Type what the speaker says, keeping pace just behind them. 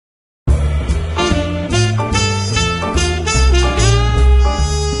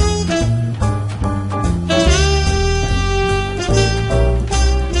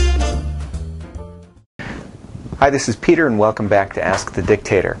Hi, this is Peter and welcome back to Ask the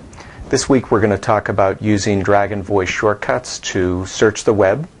Dictator. This week we're going to talk about using Dragon voice shortcuts to search the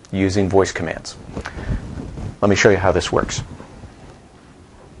web using voice commands. Let me show you how this works.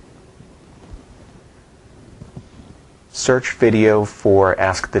 Search video for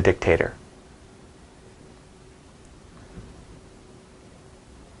Ask the Dictator.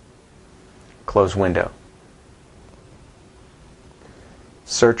 Close window.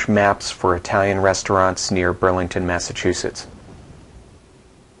 Search maps for Italian restaurants near Burlington, Massachusetts.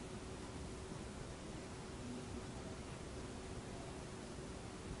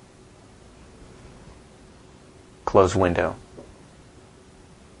 Close window.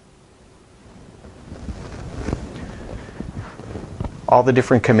 All the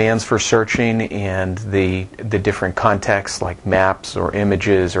different commands for searching and the different contexts like maps or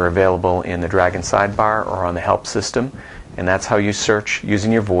images are available in the Dragon sidebar or on the help system. And that's how you search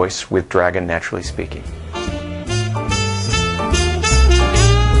using your voice with Dragon Naturally Speaking.